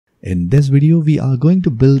In this video, we are going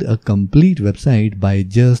to build a complete website by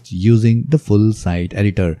just using the full site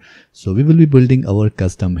editor. So we will be building our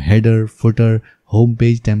custom header, footer, home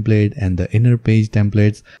page template and the inner page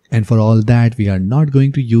templates. And for all that, we are not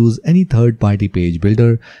going to use any third-party page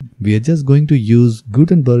builder. We are just going to use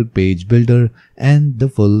Gutenberg page builder and the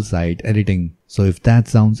full site editing. So if that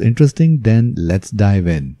sounds interesting, then let's dive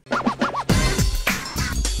in.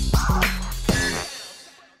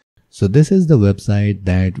 So this is the website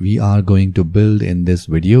that we are going to build in this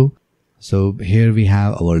video. So here we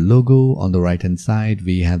have our logo. On the right hand side,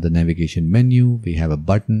 we have the navigation menu, we have a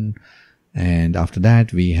button, and after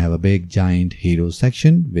that we have a big giant hero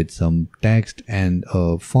section with some text and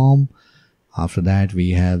a form. After that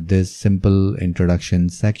we have this simple introduction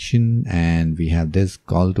section and we have this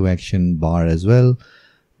call to action bar as well.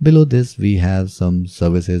 Below this we have some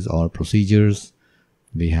services or procedures.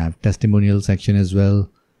 We have testimonial section as well.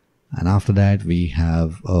 And after that we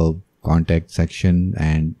have a contact section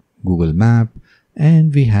and Google Map,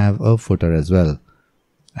 and we have a footer as well.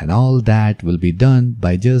 And all that will be done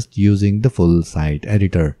by just using the full site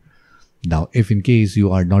editor. Now, if in case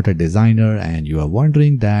you are not a designer and you are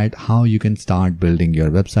wondering that how you can start building your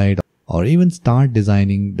website or even start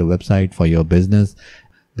designing the website for your business,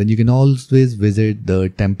 then you can always visit the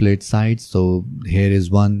template sites. So here is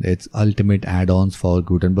one, it's ultimate add-ons for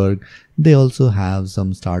Gutenberg. They also have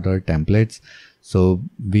some starter templates. So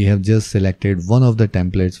we have just selected one of the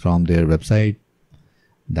templates from their website,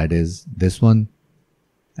 that is this one.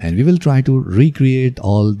 And we will try to recreate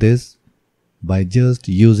all this by just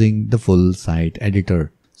using the full site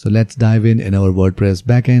editor. So let's dive in our WordPress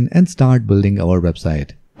backend and start building our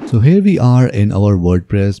website. So here we are in our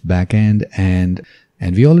WordPress backend and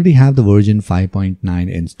we already have the version 5.9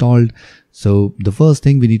 installed. So the first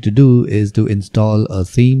thing we need to do is to install a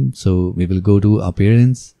theme. So we will go to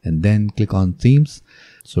appearance and then click on themes.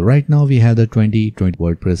 So right now we have the 2020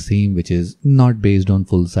 WordPress theme, which is not based on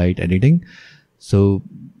full site editing. So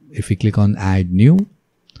if we click on add new,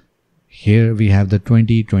 here we have the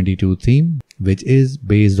 2022 theme, which is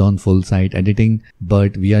based on full site editing,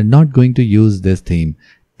 but we are not going to use this theme.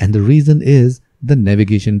 And the reason is the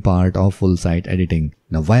navigation part of full site editing.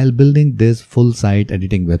 Now, while building this full site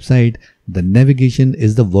editing website, the navigation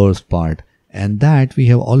is the worst part, and that we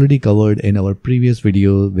have already covered in our previous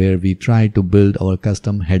video where we tried to build our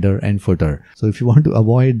custom header and footer. So if you want to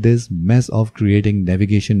avoid this mess of creating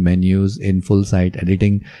navigation menus in full site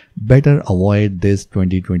editing, better avoid this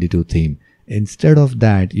 2022 theme. Instead of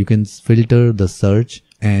that, you can filter the search,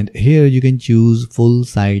 and here you can choose full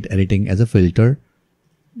site editing as a filter.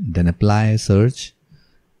 Then apply search,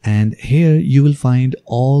 and here you will find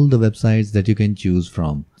all the websites that you can choose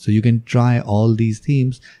from. So you can try all these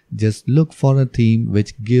themes. Just look for a theme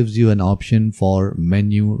which gives you an option for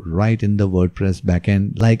menu right in the WordPress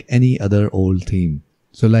backend like any other old theme.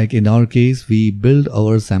 So like in our case, we build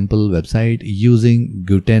our sample website using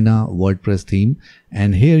Gutena WordPress theme,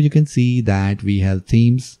 and here you can see that we have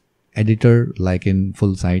themes, editor like in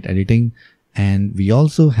full site editing, and we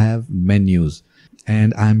also have menus.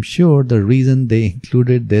 And I'm sure the reason they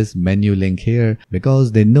included this menu link here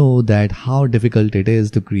because they know that how difficult it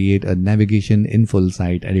is to create a navigation in full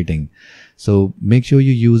site editing. So make sure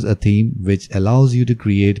you use a theme which allows you to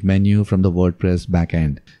create menu from the WordPress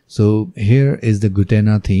backend. So here is the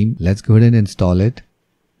Gutena theme. Let's go ahead and install it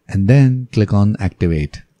and then click on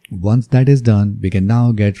activate. Once that is done, we can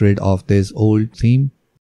now get rid of this old theme.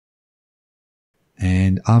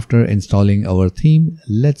 And after installing our theme,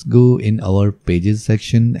 let's go in our pages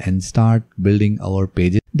section and start building our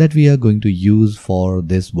pages that we are going to use for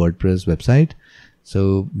this WordPress website.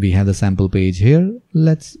 So we have the sample page here.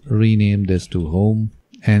 Let's rename this to home,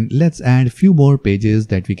 and let's add a few more pages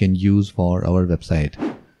that we can use for our website.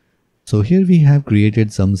 So here we have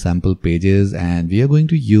created some sample pages and we are going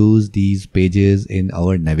to use these pages in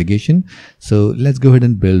our navigation. So let's go ahead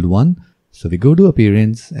and build one. So we go to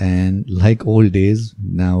appearance and like old days,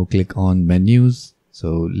 now click on menus.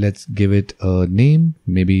 So let's give it a name,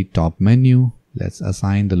 maybe top menu. Let's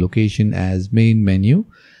assign the location as main menu.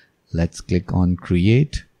 Let's click on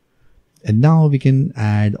create. And now we can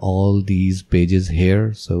add all these pages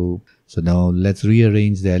here. So now let's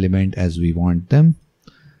rearrange the element as we want them.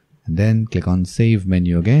 And then click on save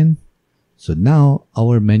menu again. So now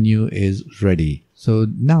our menu is ready. So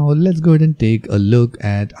now let's go ahead and take a look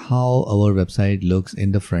at how our website looks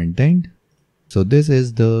in the front end. So this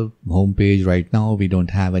is the home page right now. We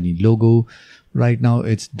don't have any logo. Right now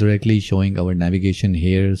it's directly showing our navigation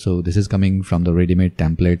here. So this is coming from the ready-made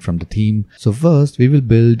template from the theme. So first we will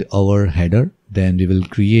build our header, then we will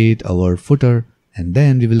create our footer, and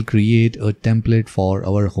then we will create a template for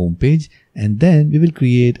our home page, and then we will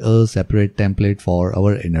create a separate template for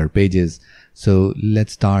our inner pages. So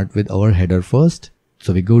let's start with our header first.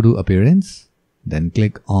 So we go to appearance, then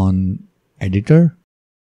click on editor.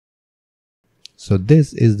 So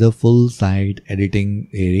this is the full site editing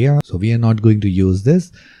area. So we are not going to use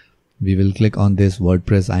this. We will click on this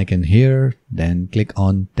WordPress icon here, then click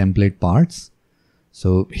on template parts.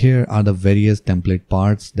 So here are the various template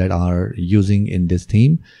parts that are using in this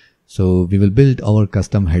theme. So we will build our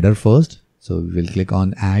custom header first. So we will click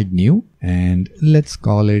on add new, and let's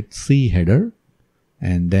call it C header,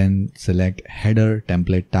 and then select header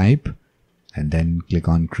template type, and then click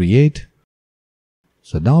on create.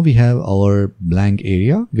 So now we have our blank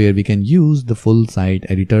area where we can use the full site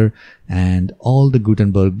editor and all the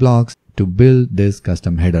Gutenberg blocks to build this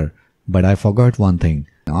custom header. But I forgot one thing.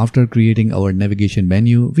 After creating our navigation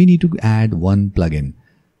menu, we need to add one plugin.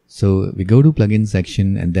 So we go to plugin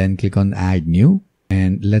section and then click on add new,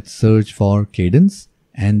 and let's search for Kadence.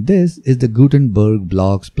 And this is the Gutenberg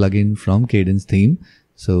blocks plugin from Kadence theme.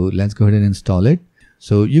 So let's go ahead and install it.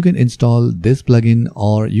 So you can install this plugin,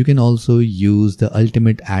 or you can also use the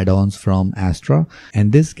ultimate add-ons from Astra,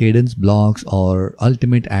 and this Kadence blocks or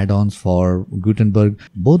ultimate add-ons for Gutenberg.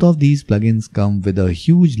 Both of these plugins come with a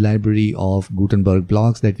huge library of Gutenberg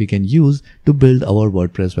blocks that we can use to build our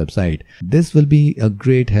WordPress website. This will be a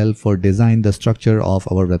great help for design the structure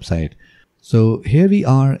of our website. So here we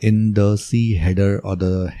are in the C header or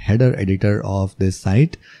the header editor of this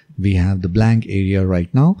site. We have the blank area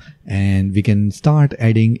right now, and we can start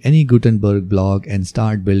adding any Gutenberg block and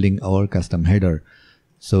start building our custom header.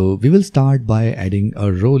 So we will start by adding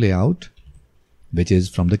a row layout, which is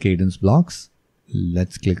from the Kadence blocks.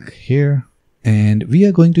 Let's click here, and we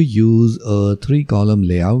are going to use a 3-column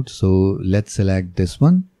layout. So let's select this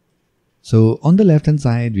one. So on the left hand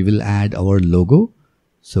side, we will add our logo.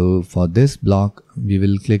 So for this block, we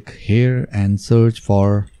will click here and search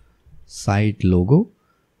for site logo.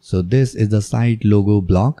 So this is the site logo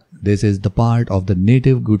block. This is the part of the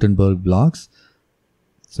native Gutenberg blocks.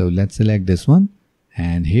 So let's select this one.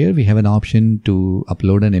 And here we have an option to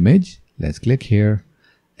upload an image. Let's click here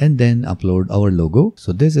and then upload our logo.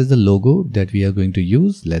 So this is the logo that we are going to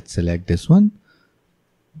use. Let's select this one.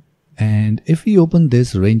 And if we open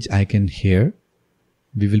this wrench icon here,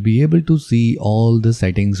 we will be able to see all the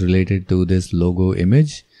settings related to this logo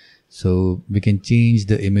image. So we can change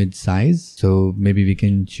the image size. So maybe we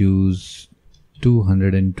can choose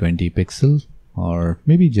 220 pixel, or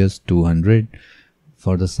maybe just 200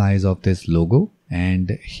 for the size of this logo.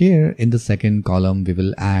 And here in the second column, we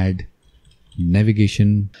will add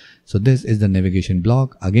navigation. So this is the navigation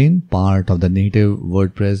block, again part of the native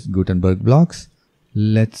WordPress Gutenberg blocks.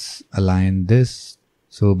 Let's align this.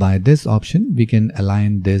 So by this option, we can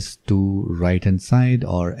align this to right hand side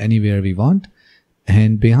or anywhere we want.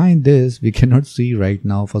 And behind this, we cannot see right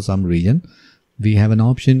now for some reason. We have an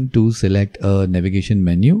option to select a navigation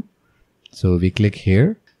menu. So we click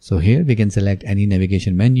here. So here we can select any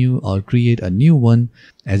navigation menu or create a new one.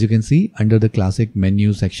 As you can see, under the classic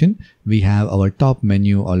menu section, we have our top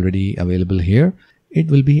menu already available here. It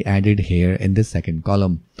will be added here in the second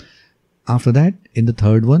column. After that, in the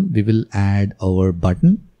third one, we will add our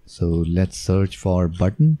button. So let's search for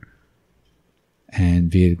button.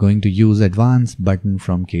 And we're going to use advanced button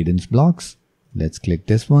from Kadence blocks. Let's click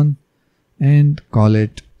this one and call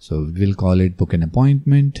it. So we'll call it book an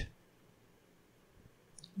appointment.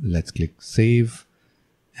 Let's click save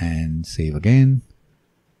and save again.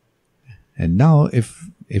 And now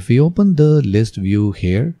if we open the list view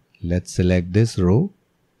here, let's select this row.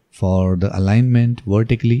 For the alignment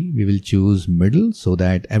vertically, we will choose middle so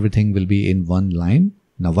that everything will be in one line.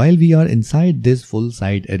 Now, while we are inside this full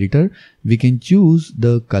site editor, we can choose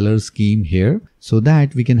the color scheme here so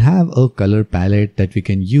that we can have a color palette that we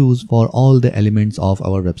can use for all the elements of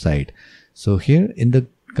our website. So here in the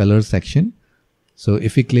color section, so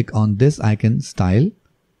if we click on this icon style,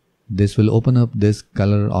 this will open up this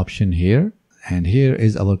color option here. And here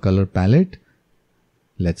is our color palette.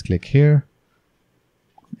 Let's click here.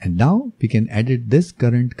 And now we can edit this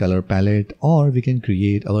current color palette, or we can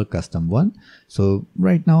create our custom one. So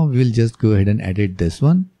right now we'll just go ahead and edit this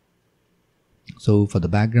one. So for the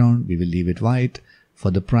background, we will leave it white. For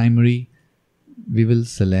the primary, we will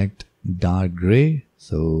select dark gray.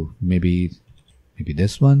 So maybe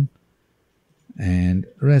this one. And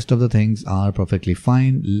rest of the things are perfectly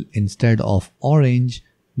fine. Instead of orange,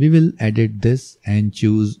 we will edit this and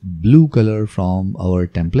choose blue color from our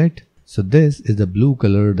template. So this is the blue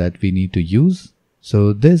color that we need to use.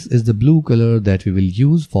 So this is the blue color that we will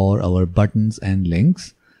use for our buttons and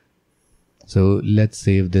links. So let's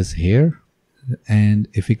save this here. And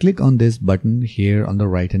if we click on this button here on the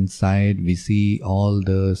right hand side, we see all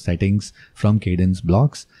the settings from Kadence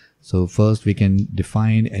blocks. So first we can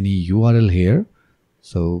define any URL here.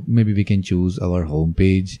 So maybe we can choose our home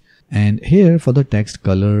page, and here for the text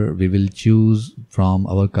color we will choose from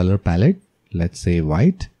our color palette, let's say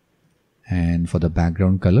white. And for the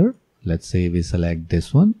background color, let's say we select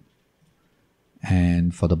this one.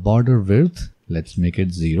 And for the border width, let's make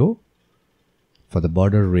it 0. For the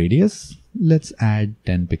border radius, let's add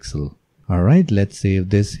 10 pixel. Alright, let's save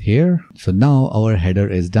this here. So now our header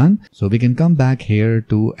is done. So we can come back here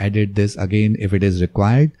to edit this again if it is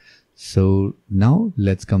required. So now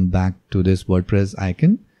let's come back to this WordPress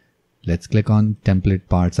icon. Let's click on template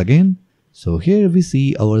parts again. So here we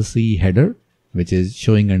see our C header, which is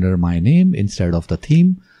showing under my name instead of the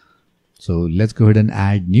theme. So let's go ahead and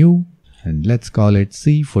add new, and let's call it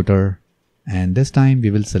C footer. And this time we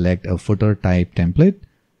will select a footer type template.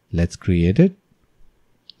 Let's create it.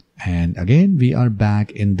 And again, we are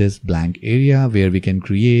back in this blank area where we can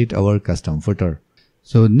create our custom footer.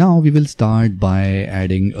 So now we will start by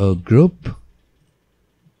adding a group.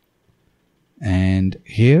 And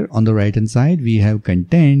here on the right hand side, we have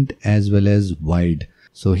content as well as wide.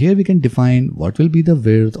 So here we can define what will be the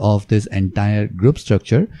width of this entire group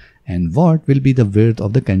structure and what will be the width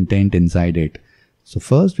of the content inside it. So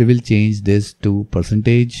first we will change this to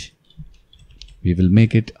percentage. We will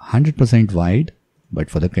make it 100% wide, but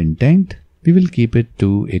for the content, we will keep it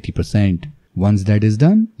to 80%. Once that is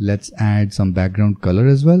done, let's add some background color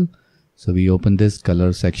as well. So we open this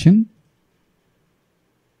color section.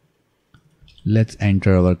 Let's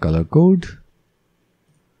enter our color code.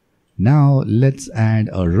 Now let's add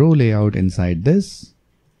a row layout inside this.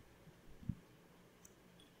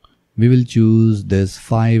 We will choose this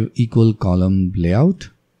 5 equal column layout.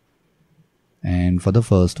 And for the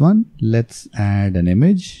first one, let's add an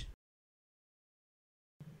image.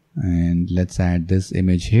 And let's add this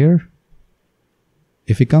image here.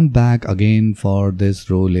 If we come back again for this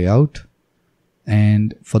row layout,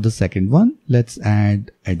 and for the second one, let's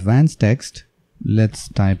add advanced text. Let's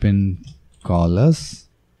type in call us,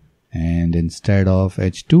 and instead of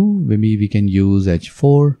H2, maybe we can use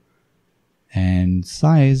H4, and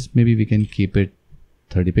size, maybe we can keep it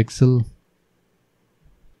 30 pixel.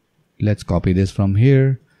 Let's copy this from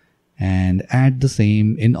here and add the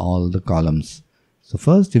same in all the columns. So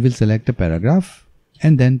first we will select a paragraph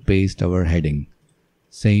and then paste our heading.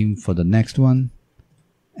 Same for the next one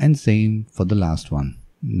and same for the last one.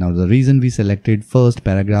 Now the reason we selected first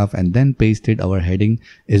paragraph and then pasted our heading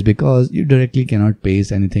is because you directly cannot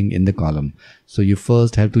paste anything in the column. So you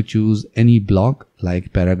first have to choose any block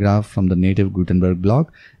like paragraph from the native Gutenberg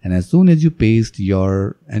block, and as soon as you paste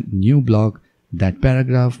your new block, that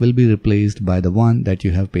paragraph will be replaced by the one that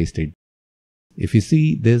you have pasted. If you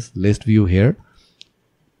see this list view here,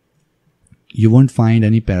 you won't find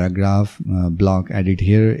any paragraph block added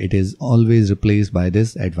here. It is always replaced by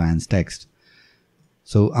this advanced text.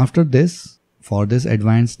 So after this, for this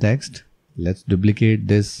advanced text, let's duplicate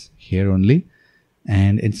this here only.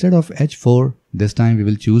 And instead of H4, this time we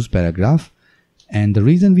will choose paragraph. And the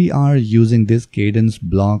reason we are using this Kadence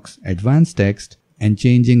blocks advanced text and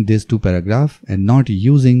changing this to paragraph and not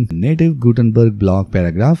using native Gutenberg block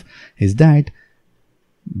paragraph is that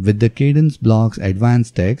with the Kadence blocks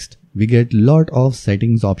advanced text, we get lot of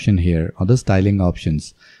settings option here or the styling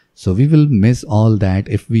options. So we will miss all that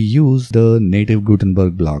if we use the native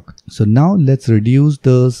Gutenberg block. So now let's reduce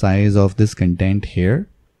the size of this content here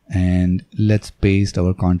and let's paste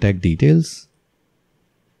our contact details.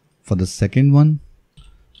 For the second one,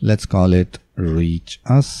 let's call it reach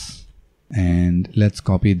us, and let's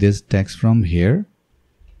copy this text from here.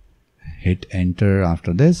 Hit enter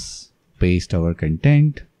after this, paste our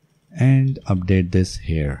content and update this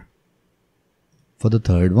here. For the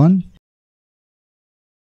third one,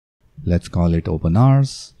 let's call it open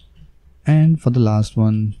hours, and for the last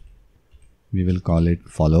one we will call it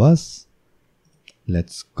follow us.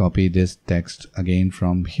 Let's copy this text again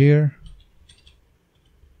from here,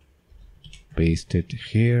 paste it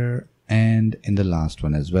here and in the last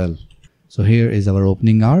one as well. So here is our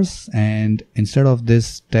opening hours, and instead of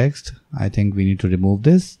this text, I think we need to remove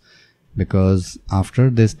this because after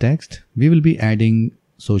this text we will be adding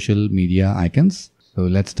social media icons. So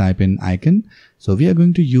let's type in icon. So we are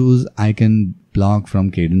going to use icon block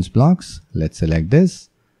from Kadence blocks. Let's select this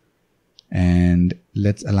and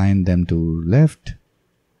let's align them to left.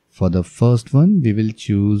 For the first one, we will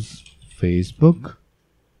choose Facebook.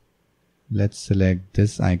 Let's select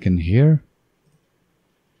this icon here.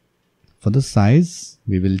 For the size,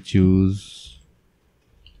 we will choose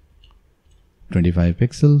 25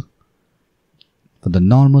 pixel. For the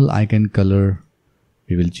normal icon color,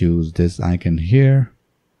 we will choose this icon here.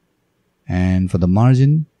 And for the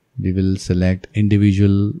margin, we will select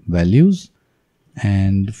individual values.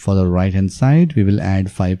 And for the right hand side, we will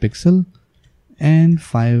add 5 pixel and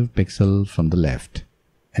 5 pixel from the left.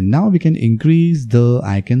 And now we can increase the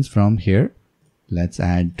icons from here. Let's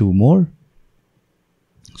add 2 more.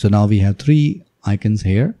 So now we have 3 icons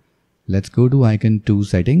here. Let's go to icon 2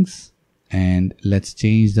 settings and let's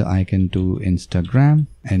change the icon to Instagram.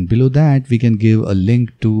 And below that, we can give a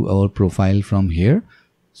link to our profile from here.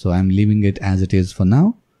 So I'm leaving it as it is for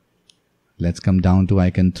now. Let's come down to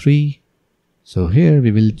icon 3. So here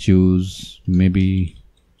we will choose maybe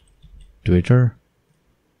Twitter.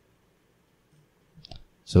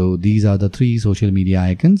 So these are the 3 social media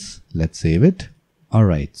icons. Let's save it.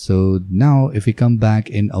 Alright, so now if we come back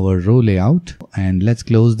in our row layout and let's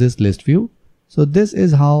close this list view. So this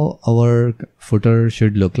is how our footer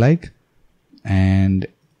should look like. And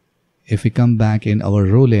if we come back in our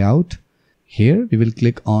row layout, here we will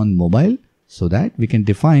click on mobile so that we can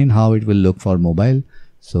define how it will look for mobile.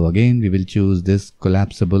 So again, we will choose this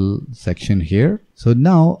collapsible section here. So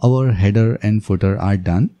now our header and footer are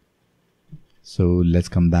done. So let's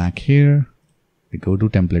come back here. We go to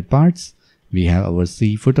template parts. We have our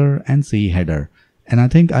C footer and C header. And I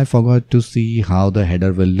think I forgot to see how the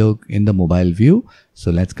header will look in the mobile view.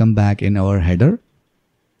 So let's come back in our header.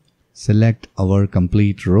 Select our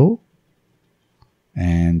complete row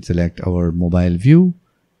and select our mobile view.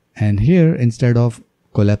 And here, instead of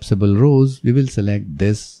collapsible rows, we will select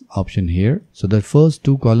this option here. So the first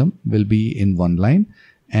 2 columns will be in one line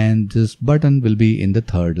and this button will be in the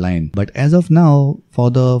third line. But as of now,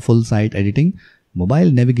 for the full site editing,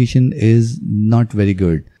 mobile navigation is not very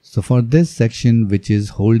good. So for this section, which is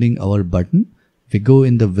holding our button, we go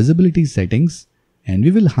in the visibility settings and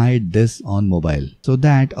we will hide this on mobile so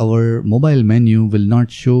that our mobile menu will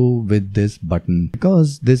not show with this button,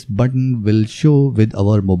 because this button will show with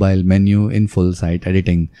our mobile menu in full site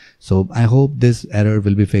editing. So I hope this error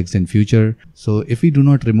will be fixed in future. So if we do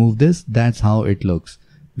not remove this, that's how it looks.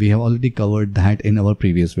 We have already covered that in our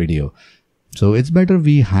previous video. So it's better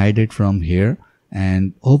we hide it from here.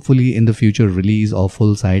 And hopefully in the future release of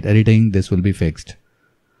full site editing, this will be fixed.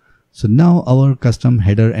 So now our custom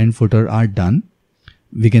header and footer are done.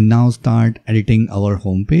 We can now start editing our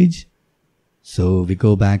home page. So we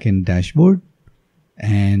go back in dashboard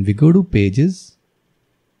and we go to pages.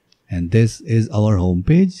 And this is our home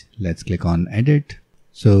page. Let's click on edit.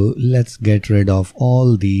 So let's get rid of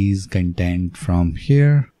all these content from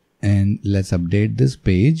here and let's update this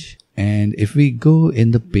page. And if we go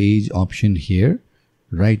in the page option here,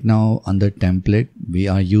 right now under template, we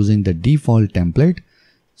are using the default template.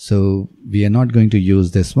 So we are not going to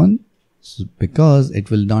use this one because it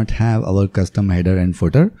will not have our custom header and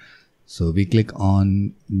footer. So we click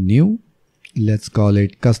on new, let's call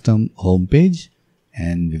it custom homepage,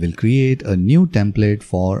 and we will create a new template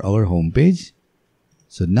for our homepage.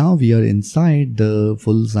 So now we are inside the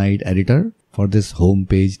full site editor for this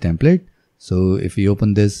homepage template. So if we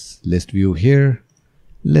open this list view here,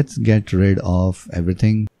 let's get rid of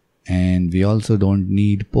everything. And we also don't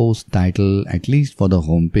need post title, at least for the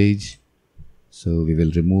home page. So we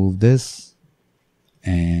will remove this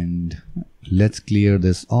and let's clear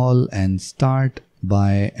this all and start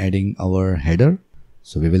by adding our header.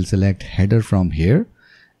 So we will select header from here.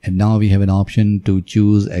 And now we have an option to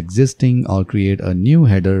choose existing or create a new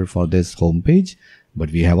header for this home page.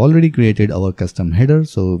 But we have already created our custom header,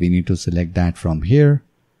 so we need to select that from here.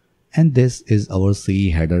 And this is our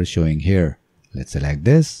C header showing here. Let's select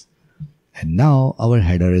this. And now our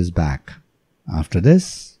header is back. After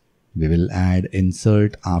this, we will add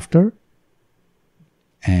insert after.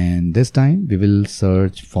 And this time we will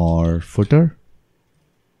search for footer.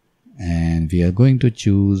 And we are going to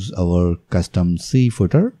choose our custom C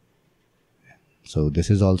footer. So this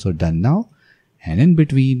is also done now. And in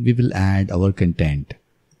between, we will add our content.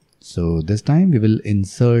 So this time we will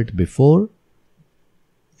insert before.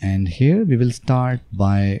 And here we will start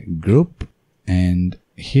by group. And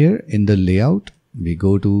here in the layout, we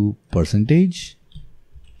go to percentage.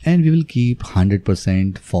 And we will keep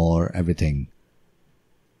 100% for everything.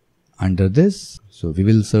 Under this, so we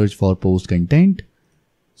will search for post content.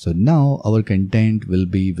 So now our content will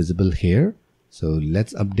be visible here. So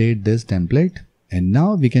let's update this template. And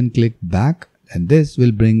now we can click back. And this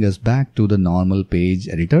will bring us back to the normal page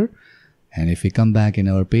editor. And if we come back in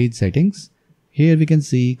our page settings, here we can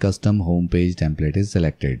see custom homepage template is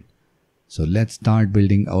selected. So let's start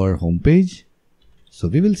building our homepage. So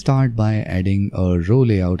we will start by adding a row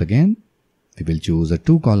layout again. We will choose a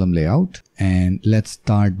 2-column layout and let's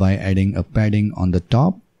start by adding a padding on the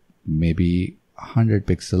top, maybe 100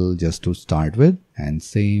 pixel just to start with, and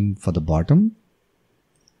same for the bottom.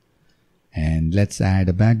 And let's add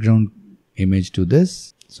a background image to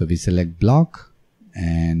this. So we select block,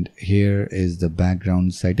 and here is the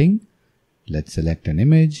background setting. Let's select an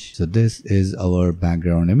image. So this is our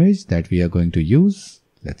background image that we are going to use.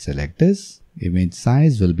 Let's select this. Image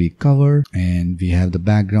size will be cover, and we have the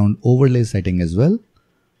background overlay setting as well.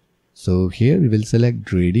 So here we will select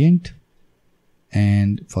gradient,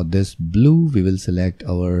 and for this blue we will select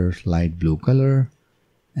our light blue color,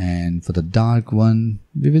 and for the dark one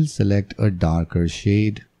we will select a darker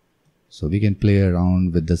shade. So we can play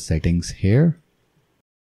around with the settings here.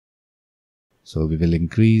 So we will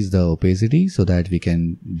increase the opacity so that we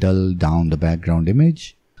can dull down the background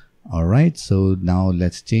image. Alright, so now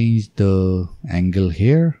let's change the angle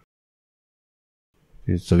here.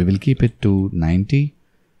 So we will keep it to 90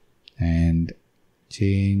 and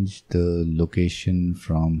change the location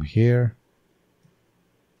from here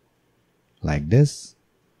like this.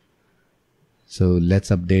 So let's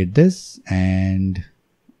update this, and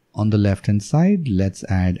on the left hand side let's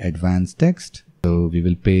add advanced text. So we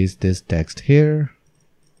will paste this text here.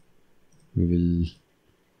 We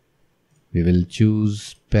will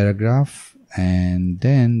choose paragraph, and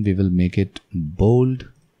then we will make it bold.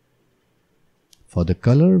 For the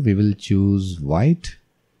color we will choose white,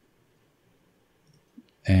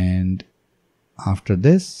 and after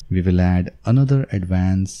this we will add another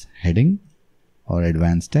advanced heading or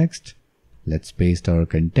advanced text. Let's paste our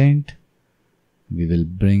content. We will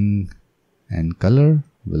bring, and color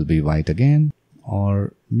will be white again,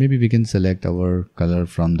 or maybe we can select our color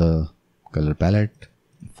from the color palette.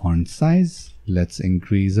 Font size, let's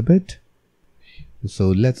increase a bit. So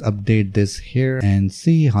let's update this here and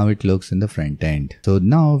see how it looks in the front end. So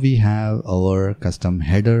now we have our custom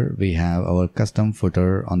header, we have our custom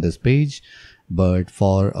footer on this page, but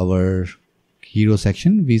for our hero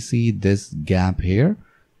section we see this gap here.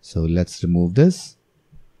 So let's remove this.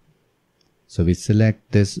 So we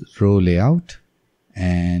select this row layout,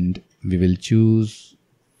 and we will choose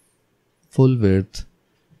full width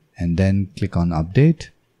and then click on update.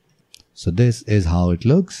 So this is how it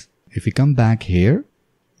looks. If we come back here,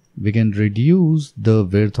 we can reduce the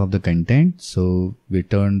width of the content. So we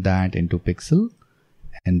turn that into pixel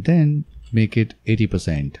and then make it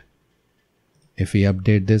 80%. If we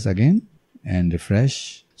update this again and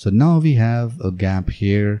refresh, so now we have a gap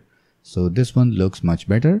here. So this one looks much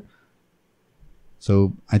better.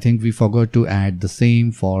 So I think we forgot to add the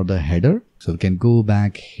same for the header. So we can go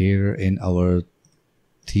back here in our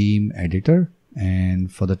theme editor,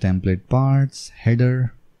 and for the template parts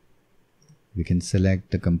header, we can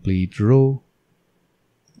select the complete row,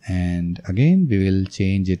 and again we will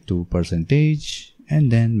change it to percentage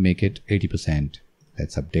and then make it 80%.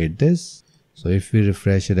 Let's update this. So if we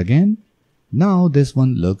refresh it again, now this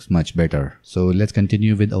one looks much better. So let's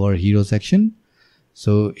continue with our hero section.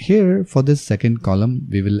 So here for this second column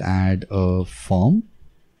we will add a form.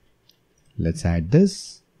 Let's add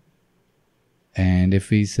this, and if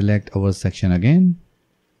we select our section again,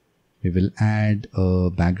 we will add a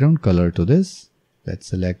background color to this. Let's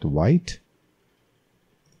select white,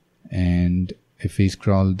 and if we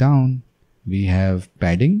scroll down we have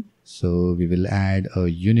padding. So we will add a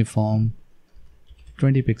uniform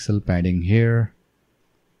 20 pixel padding here,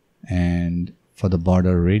 and for the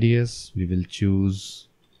border radius we will choose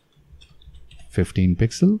 15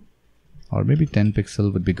 pixel, or maybe 10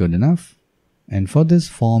 pixel would be good enough. And for this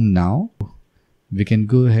form now we can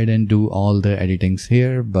go ahead and do all the editings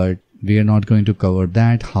here, but we are not going to cover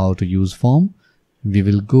that, how to use form. We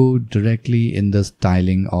will go directly in the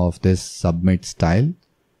styling of this submit style,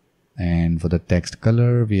 and for the text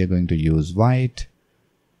color we are going to use white.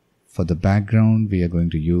 For the background we are going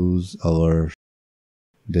to use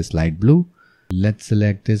this light blue. Let's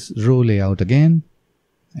select this row layout again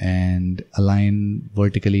and align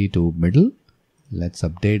vertically to middle. Let's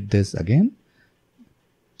update this again,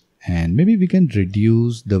 and maybe we can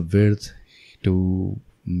reduce the width to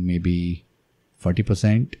maybe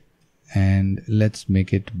 40%, and let's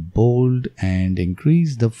make it bold and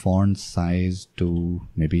increase the font size to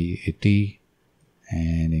maybe 80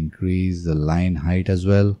 and increase the line height as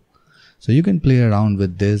well. So you can play around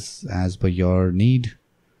with this as per your need.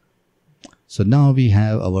 So now we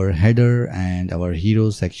have our header and our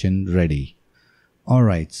hero section ready.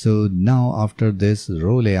 Alright, so now after this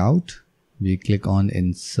row layout, we click on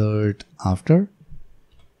insert after.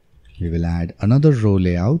 We will add another row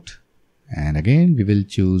layout, and again we will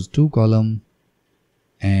choose 2 column,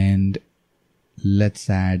 and let's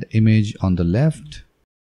add image on the left.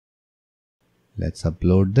 Let's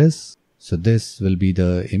upload this. So this will be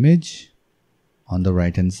the image On the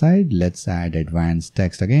right hand side, let's add advanced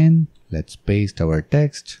text again. Let's paste our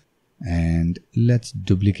text and let's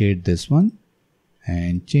duplicate this one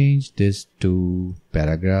and change this to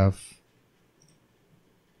paragraph.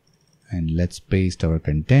 And let's paste our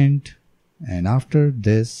content. And after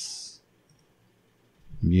this,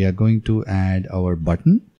 we are going to add our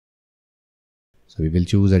button. So we will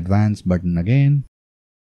choose advanced button again.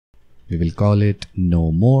 We will call it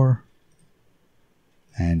no more.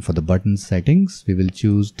 And for the button settings, we will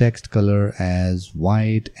choose text color as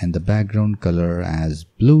white and the background color as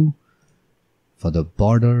blue. For the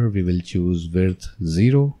border, we will choose width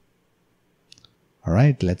 0.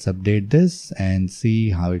 Alright, let's update this and see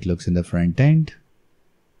how it looks in the front end.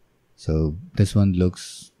 So this one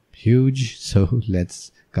looks huge. So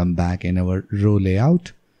let's come back in our row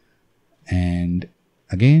layout. And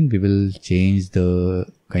again, we will change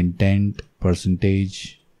the content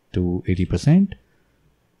percentage to 80%.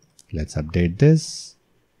 Let's update this.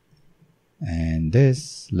 And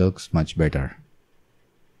this looks much better.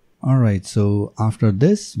 Alright, so after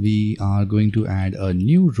this, we are going to add a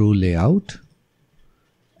new row layout.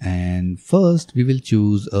 And first, we will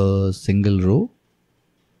choose a single row.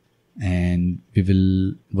 And we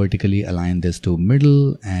will vertically align this to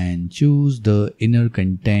middle and choose the inner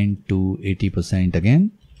content to 80%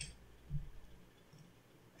 again.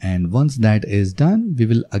 And once that is done, we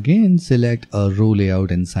will again select a row layout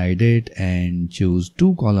inside it and choose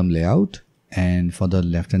 2 column layout. And for the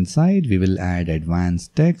left hand side, we will add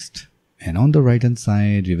advanced text. And on the right hand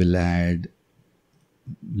side, we will add,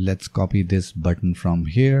 let's copy this button from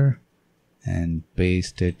here and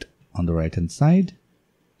paste it on the right hand side.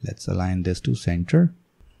 Let's align this to center.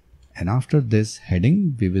 And after this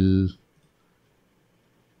heading, we will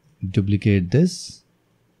duplicate this,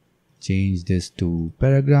 change this to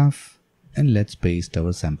paragraph, and let's paste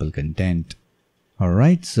our sample content.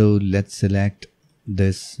 Alright, so let's select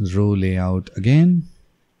this row layout again,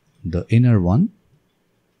 the inner one.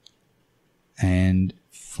 And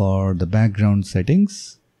for the background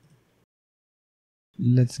settings,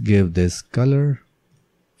 let's give this color.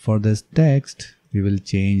 For this text, we will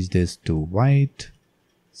change this to white.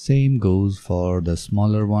 Same goes for the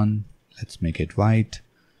smaller one. Let's make it white.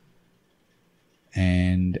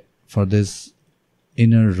 And for this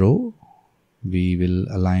inner row, we will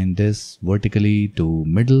align this vertically to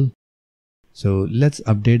middle. So let's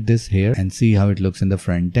update this here and see how it looks in the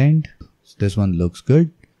front end. So this one looks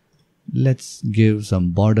good. Let's give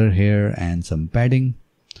some border here and some padding.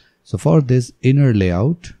 So for this inner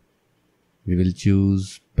layout, we will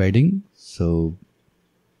choose padding. So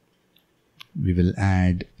we will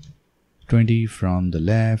add 20 from the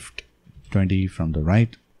left, 20 from the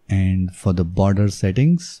right. And for the border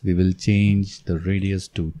settings, we will change the radius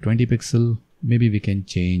to 20 pixel. Maybe we can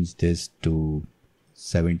change this to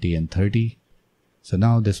 70 and 30. So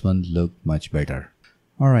now this one looked much better.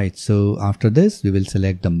 Alright, so after this, we will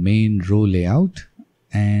select the main row layout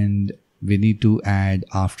and we need to add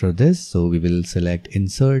after this. So we will select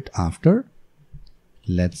insert after.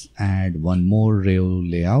 Let's add one more row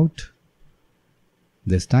layout.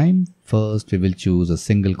 This time, first we will choose a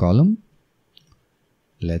single column.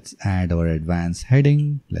 Let's add our advanced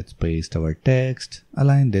heading. Let's paste our text,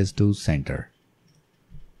 align this to center.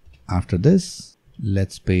 After this,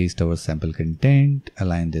 let's paste our sample content,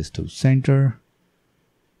 align this to center.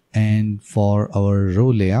 And for our row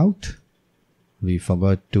layout, we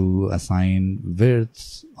forgot to assign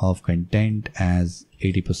widths of content as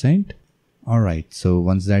 80%. Alright, so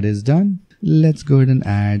once that is done, let's go ahead and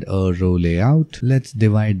add a row layout. Let's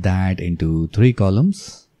divide that into 3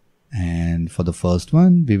 columns. And for the first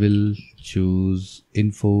one, we will choose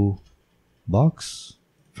info box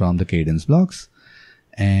from the Kadence blocks.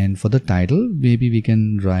 And for the title, maybe we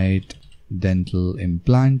can write dental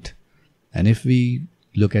implant. And if we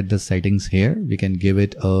look at the settings here, we can give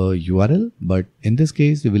it a URL, but in this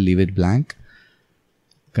case, we will leave it blank.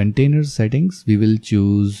 Container settings, we will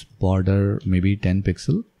choose border maybe 10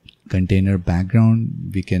 pixel. Container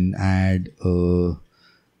background, we can add a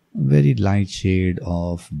very light shade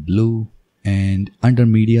of blue. And under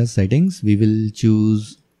media settings, we will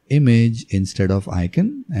choose image instead of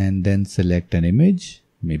icon and then select an image,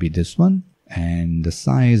 maybe this one. And the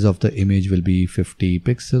size of the image will be 50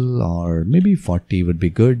 pixel or maybe 40 would be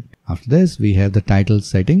good. After this, we have the title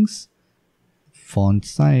settings. Font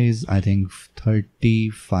size, I think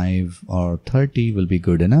 35 or 30 will be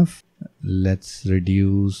good enough. Let's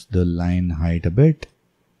reduce the line height a bit.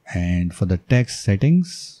 And for the text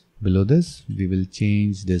settings below this, we will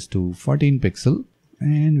change this to 14 pixel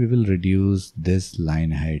and we will reduce this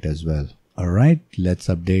line height as well. Alright, let's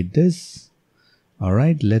update this.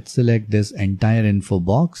 Alright, let's select this entire info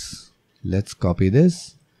box Let's copy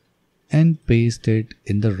this and paste it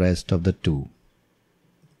in the rest of the two.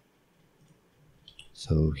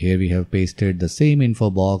 So here we have pasted the same info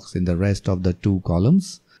box in the rest of the two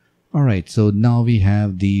columns. Alright, so now we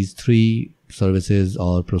have these three services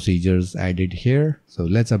or procedures added here. So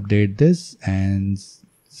let's update this and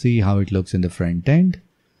see how it looks in the front end.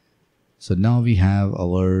 So now we have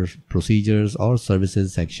our procedures or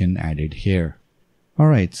services section added here.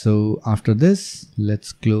 Alright, so after this,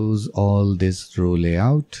 let's close all this row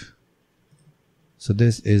layout. So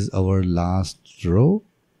this is our last row,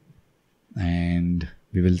 and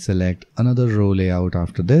we will select another row layout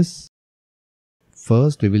after this.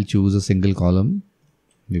 First, we will choose a single column.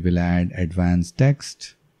 We will add advanced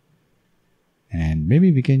text, and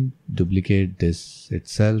maybe we can duplicate this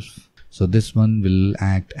itself. So this one will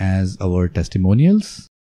act as our testimonials.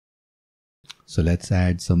 So let's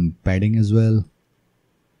add some padding as well.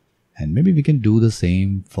 And maybe we can do the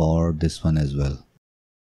same for this one as well.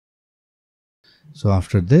 So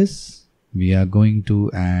after this, we are going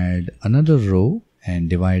to add another row and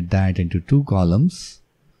divide that into two columns.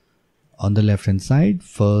 On the left hand side,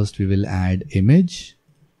 first we will add image.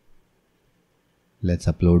 Let's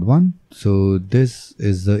upload one. So this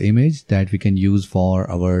is the image that we can use for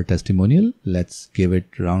our testimonial. Let's give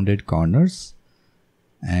it rounded corners,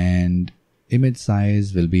 and image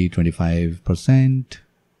size will be 25%,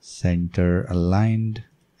 center aligned.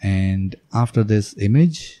 And after this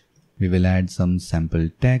image, we will add some sample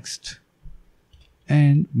text,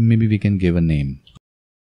 and maybe we can give a name.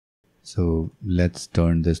 So let's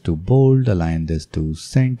turn this to bold, align this to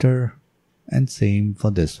center, and same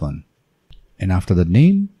for this one. And after the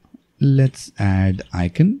name, let's add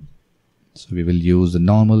icon. So we will use the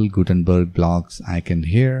normal Gutenberg blocks icon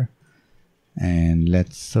here, and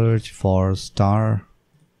let's search for star,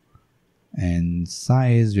 and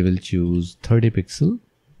size we will choose 30 pixel,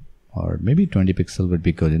 or maybe 20 pixel would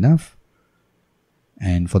be good enough.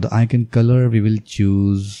 And for the icon color, we will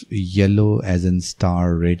choose yellow as in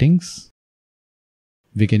star ratings.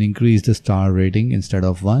 We can increase the star rating. Instead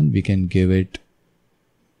of 1, we can give it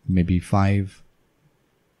maybe 5.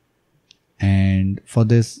 And for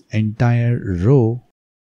this entire row,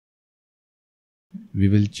 we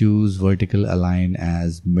will choose vertical align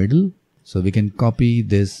as middle. So we can copy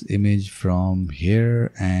this image from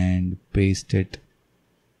here and paste it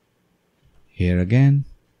here again.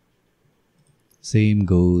 Same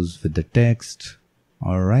goes with the text.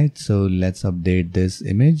 Alright, so let's update this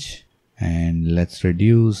image and let's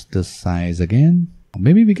reduce the size again.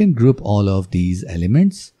 Maybe we can group all of these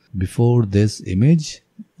elements. Before this image,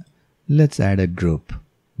 let's add a group.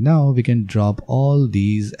 Now we can drop all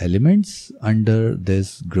these elements under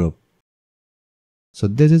this group. So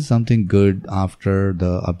this is something good after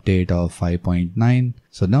the update of 5.9.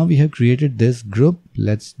 So now we have created this group.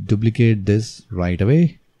 Let's duplicate this right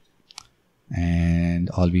away. And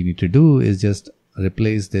all we need to do is just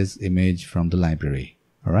replace this image from the library.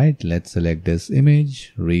 Alright, let's select this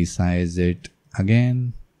image, resize it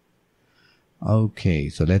again. Okay,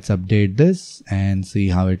 so let's update this and see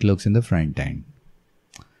how it looks in the front end.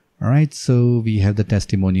 Alright, so we have the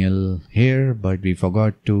testimonial here, but we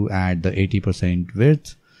forgot to add the 80%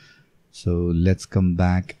 width. So let's come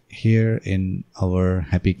back here in our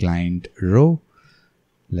happy client row.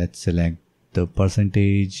 Let's select the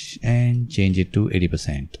percentage and change it to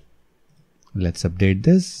 80%. Let's update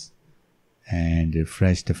this and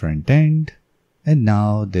refresh the front end, and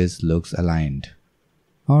now this looks aligned.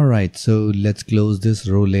 Alright, so let's close this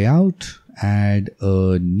row layout, add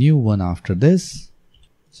a new one after this.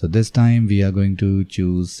 So this time we are going to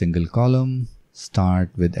choose single column, start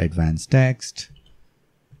with advanced text,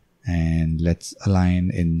 and let's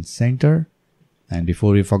align in center. And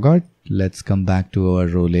before we forgot, let's come back to our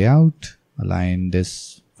row layout, align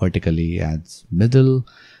this vertically as middle,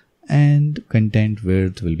 and content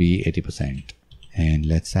width will be 80%. And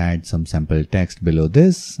let's add some sample text below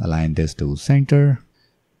this, align this to center,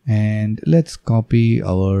 and let's copy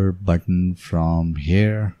our button from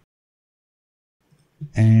here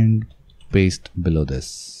and paste below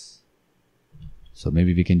this. So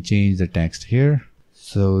maybe we can change the text here.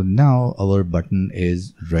 So now our button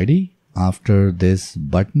is ready. After this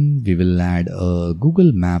button, we will add a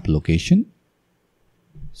Google Map location.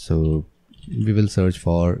 So we will search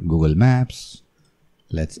for Google Maps.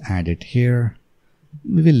 Let's add it here.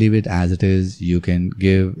 We will leave it as it is. You can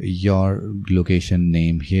give your location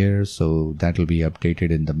name here, so that will be updated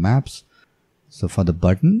in the maps. So for the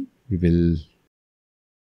button,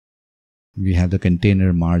 we have the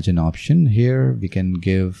container margin option here. We can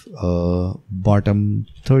give a bottom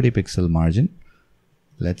 30 pixel margin.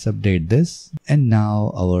 Let's update this, and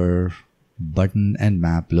now our button and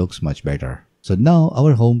map looks much better. So now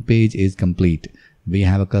our home page is complete. We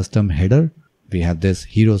have a custom header. We have this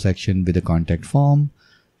hero section with a contact form.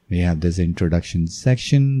 We have this introduction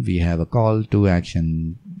section. We have a call to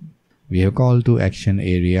action. We have call to action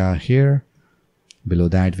area here. Below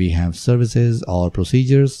that we have services or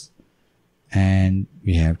procedures, and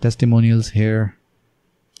we have testimonials here.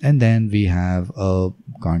 And then we have a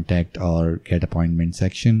contact or get appointment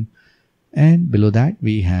section. And below that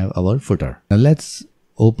we have our footer. Now let's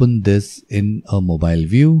open this in a mobile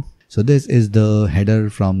view. So this is the header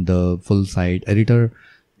from the full site editor.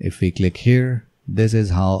 If we click here, this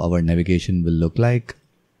is how our navigation will look like.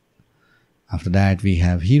 After that we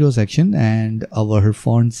have hero section, and our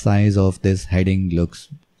font size of this heading looks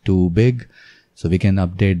too big. So we can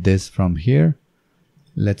update this from here.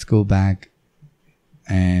 Let's go back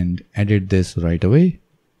and edit this right away.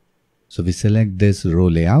 So we select this row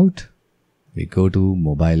layout. We go to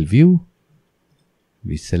mobile view.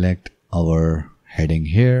 We select our heading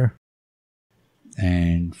here.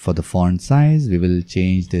 And for the font size, we will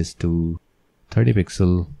change this to 30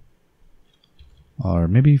 pixel or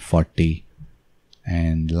maybe 40.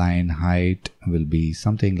 And line height will be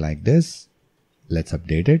something like this. Let's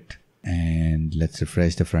update it and let's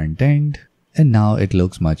refresh the front end. And now it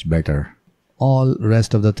looks much better. All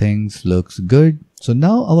rest of the things looks good. So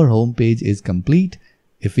now our home page is complete.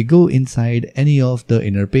 If we go inside any of the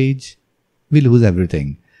inner page, we lose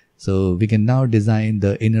everything. So we can now design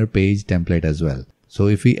the inner page template as well. So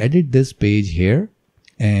if we edit this page here,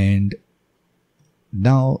 and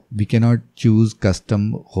now we cannot choose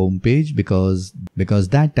custom home page because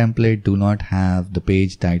that template do not have the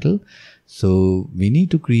page title. So we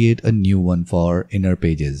need to create a new one for inner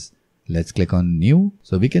pages. Let's click on new.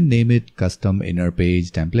 So we can name it custom inner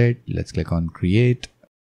page template. Let's click on create.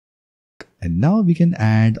 And now we can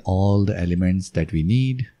add all the elements that we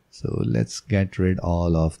need. So let's get rid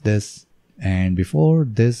all of this. And before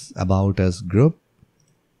this about us group,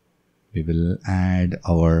 we will add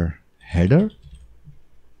our header.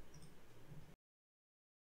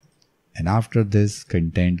 And after this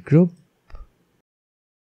content group,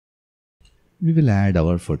 we will add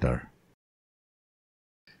our footer.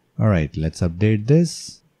 Alright, let's update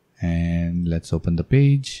this and let's open the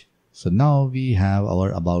page. So now we have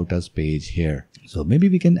our about us page here. So maybe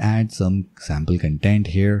we can add some sample content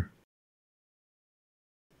here.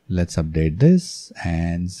 Let's update this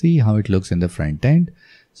and see how it looks in the front end.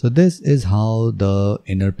 So this is how the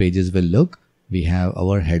inner pages will look. We have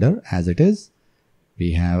our header as it is.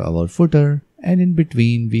 We have our footer, and in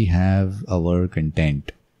between we have our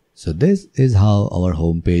content. So this is how our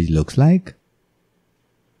home page looks like.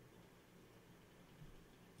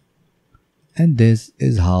 And this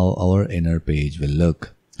is how our inner page will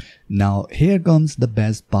look. Now here comes the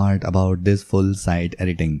best part about this full site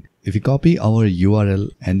editing. If we copy our URL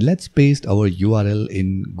and let's paste our URL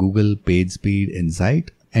in Google PageSpeed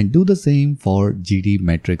Insight and do the same for GT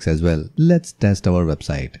metrics as well. Let's test our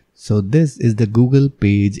website. So this is the Google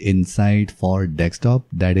Page Insight for desktop,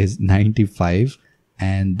 that is 95,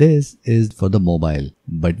 and this is for the mobile.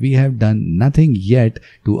 But we have done nothing yet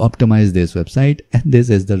to optimize this website, and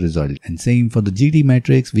this is the result. And same for the GT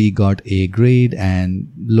metrics, we got a grade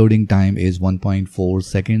and loading time is 1.4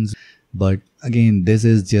 seconds. But again, this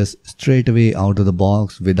is just straight away out of the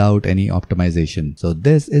box without any optimization. So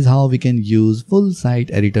this is how we can use full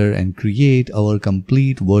site editor and create our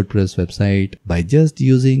complete WordPress website by just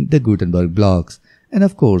using the Gutenberg blocks. And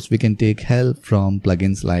of course, we can take help from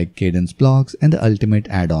plugins like Kadence blocks and the ultimate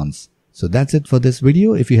add-ons. So that's it for this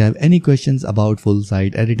video. If you have any questions about full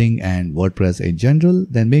site editing and WordPress in general,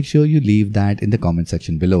 then make sure you leave that in the comment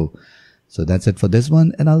section below. So that's it for this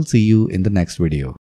one, and I'll see you in the next video.